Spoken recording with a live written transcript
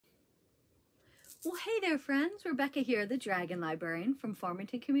Well, hey there, friends. Rebecca here, the Dragon Librarian from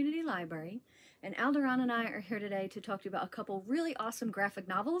Farmington Community Library. And Alderon and I are here today to talk to you about a couple really awesome graphic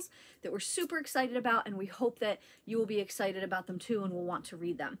novels that we're super excited about, and we hope that you will be excited about them too and will want to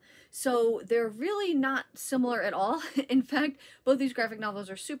read them. So they're really not similar at all. In fact, both these graphic novels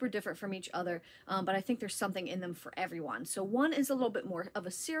are super different from each other, but I think there's something in them for everyone. So one is a little bit more of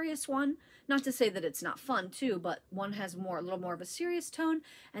a serious one, not to say that it's not fun too, but one has a little more of a serious tone,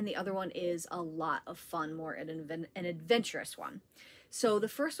 and the other one is a lot of fun, more an adventurous one. So the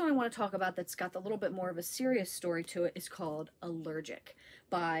first one I want to talk about that's got a little bit more of a serious story to it is called Allergic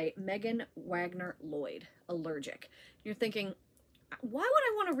by Megan Wagner Lloyd. Allergic. You're thinking, why would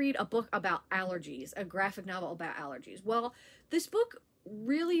I want to read a book about allergies, a graphic novel about allergies? Well, this book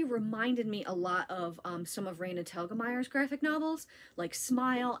really reminded me a lot of some of Raina Telgemeier's graphic novels, like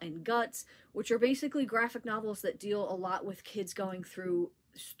Smile and Guts, which are basically graphic novels that deal a lot with kids going through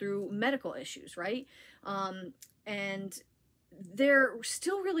medical issues, right? And they're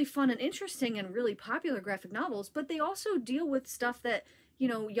still really fun and interesting and really popular graphic novels, but they also deal with stuff that, you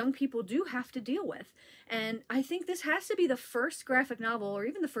know, young people do have to deal with. And I think this has to be the first graphic novel or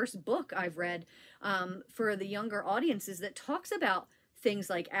even the first book I've read for the younger audiences that talks about things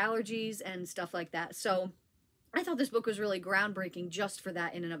like allergies and stuff like that. So I thought this book was really groundbreaking just for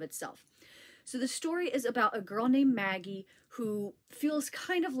that in and of itself. So the story is about a girl named Maggie who feels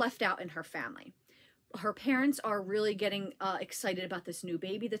kind of left out in her family. Her parents are really getting excited about this new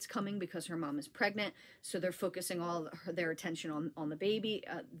baby that's coming because her mom is pregnant. So they're focusing all their attention on the baby,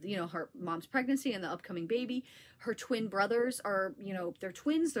 you know, her mom's pregnancy and the upcoming baby. Her twin brothers are, you know, they're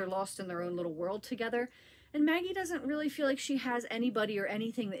twins. They're lost in their own little world together. And Maggie doesn't really feel like she has anybody or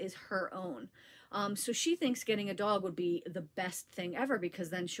anything that is her own. So she thinks getting a dog would be the best thing ever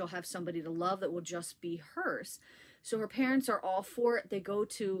because then she'll have somebody to love that will just be hers. So her parents are all for it. They go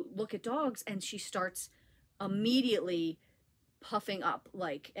to look at dogs and she starts immediately puffing up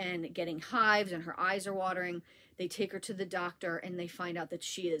and getting hives and her eyes are watering. They take her to the doctor and they find out that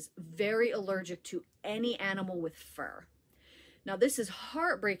she is very allergic to any animal with fur. Now this is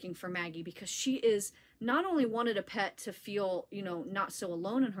heartbreaking for Maggie because she is not only wanted a pet to feel, you know, not so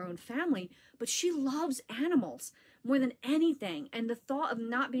alone in her own family, but she loves animals more than anything. And the thought of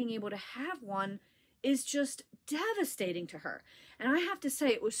not being able to have one is just devastating to her. And I have to say,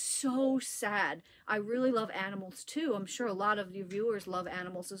 it was so sad. I really love animals too. I'm sure a lot of you viewers love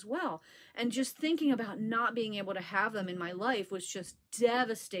animals as well. And just thinking about not being able to have them in my life was just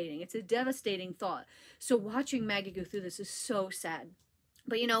devastating. It's a devastating thought. So watching Maggie go through this is so sad.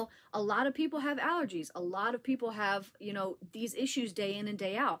 But, you know, a lot of people have allergies. A lot of people have, you know, these issues day in and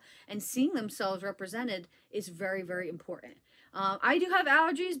day out. And seeing themselves represented is very, very important. I do have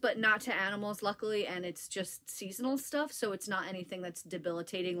allergies, but not to animals, luckily, and it's just seasonal stuff, so it's not anything that's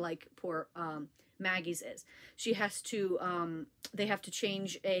debilitating like poor Maggie's is. She has to, they have to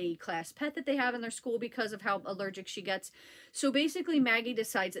change a class pet that they have in their school because of how allergic she gets. So basically, Maggie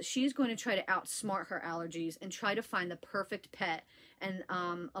decides that she's going to try to outsmart her allergies and try to find the perfect pet and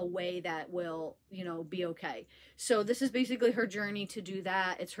a way that will, you know, be okay. So this is basically her journey to do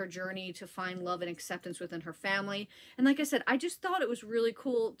that. It's her journey to find love and acceptance within her family. And like I said, I just thought it was really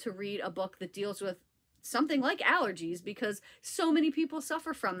cool to read a book that deals with something like allergies because so many people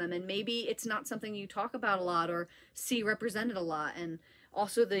suffer from them, and maybe it's not something you talk about a lot or see represented a lot. And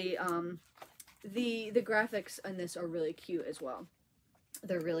also the graphics in this are really cute as well.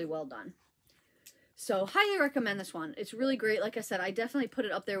 They're really well done. So highly recommend this one. It's really great. Like I said, I definitely put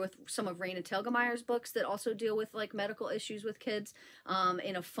it up there with some of Raina Telgemeier's books that also deal with like medical issues with kids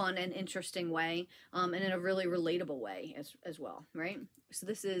in a fun and interesting way and in a really relatable way as well, right? So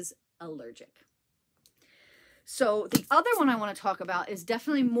this is Allergic. So the other one I want to talk about is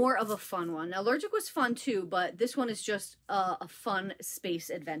definitely more of a fun one. Now, Allergic was fun too, but this one is just a fun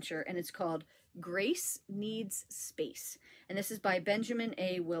space adventure, and it's called Grace Needs Space. And this is by Benjamin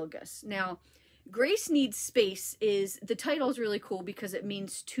A. Wilgus. Now, Grace Needs Space the title is really cool because it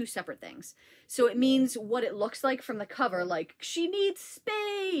means two separate things. So it means what it looks like from the cover, like she needs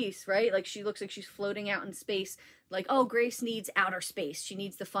space, right? Like she looks like she's floating out in space, like, oh, Grace needs outer space. She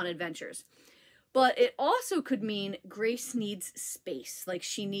needs the fun adventures. But it also could mean Grace needs space, like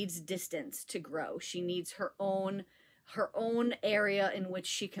she needs distance to grow. She needs her own area in which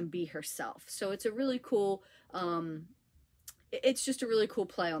she can be herself. So it's a really cool, it's just a really cool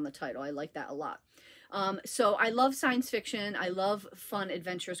play on the title. I like that a lot. So I love science fiction. I love fun,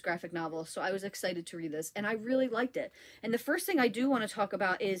 adventurous graphic novels. So I was excited to read this, and I really liked it. And the first thing I do want to talk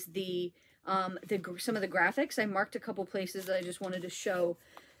about is some of the graphics. I marked a couple places that I just wanted to show.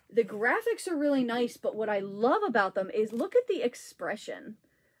 The graphics are really nice, but what I love about them is look at the expression.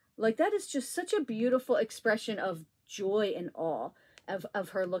 Like, that is just such a beautiful expression of joy and awe of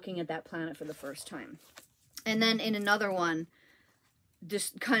her looking at that planet for the first time. And then in another one,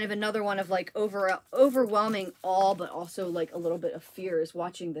 just kind of another one of like overwhelming awe, but also like a little bit of fear, is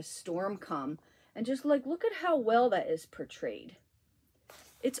watching the storm come. And just like, look at how well that is portrayed.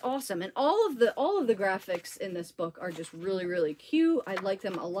 It's awesome. And all of the graphics in this book are just really, really cute. I like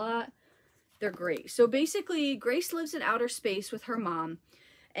them a lot. They're great. So basically, Grace lives in outer space with her mom,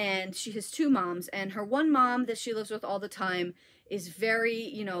 and she has two moms, and her one mom that she lives with all the time is very,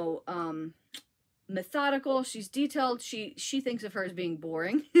 you know, methodical. She's detailed. She thinks of her as being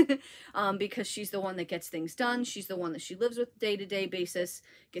boring because she's the one that gets things done. She's the one that she lives with day-to-day basis,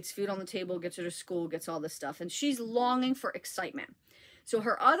 gets food on the table, gets her to school, gets all this stuff, and she's longing for excitement. So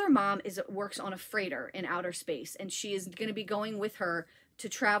her other mom works on a freighter in outer space, and she is going to be going with her to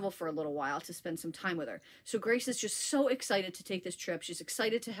travel for a little while to spend some time with her. So Grace is just so excited to take this trip. She's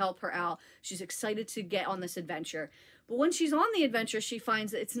excited to help her out. She's excited to get on this adventure. But when she's on the adventure, she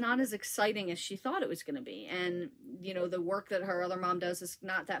finds that it's not as exciting as she thought it was going to be. And, you know, the work that her other mom does is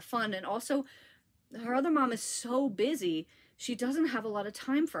not that fun. And also, her other mom is so busy, she doesn't have a lot of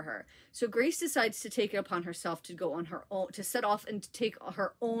time for her. So Grace decides to take it upon herself to go on her own, to set off and take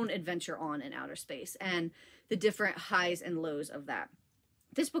her own adventure on in outer space, and the different highs and lows of that.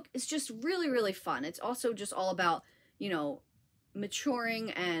 This book is just really, really fun. It's also just all about, you know,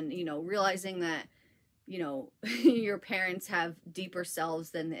 maturing and, you know, realizing that, you know, your parents have deeper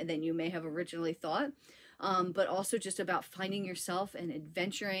selves than you may have originally thought. But also just about finding yourself and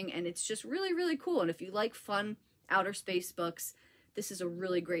adventuring. And it's just really, really cool. And if you like fun outer space books, this is a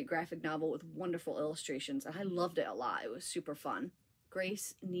really great graphic novel with wonderful illustrations. And I loved it a lot. It was super fun.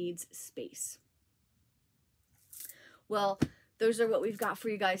 Grace Needs Space. Well, those are what we've got for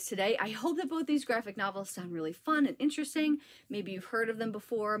you guys today. I hope that both these graphic novels sound really fun and interesting. Maybe you've heard of them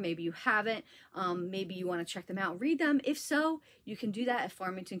before, maybe you haven't. Maybe you want to check them out, read them. If so, you can do that at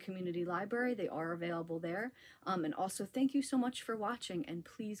Farmington Community Library. They are available there. And also, thank you so much for watching, and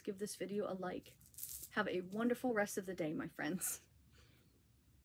please give this video a like. Have a wonderful rest of the day, my friends.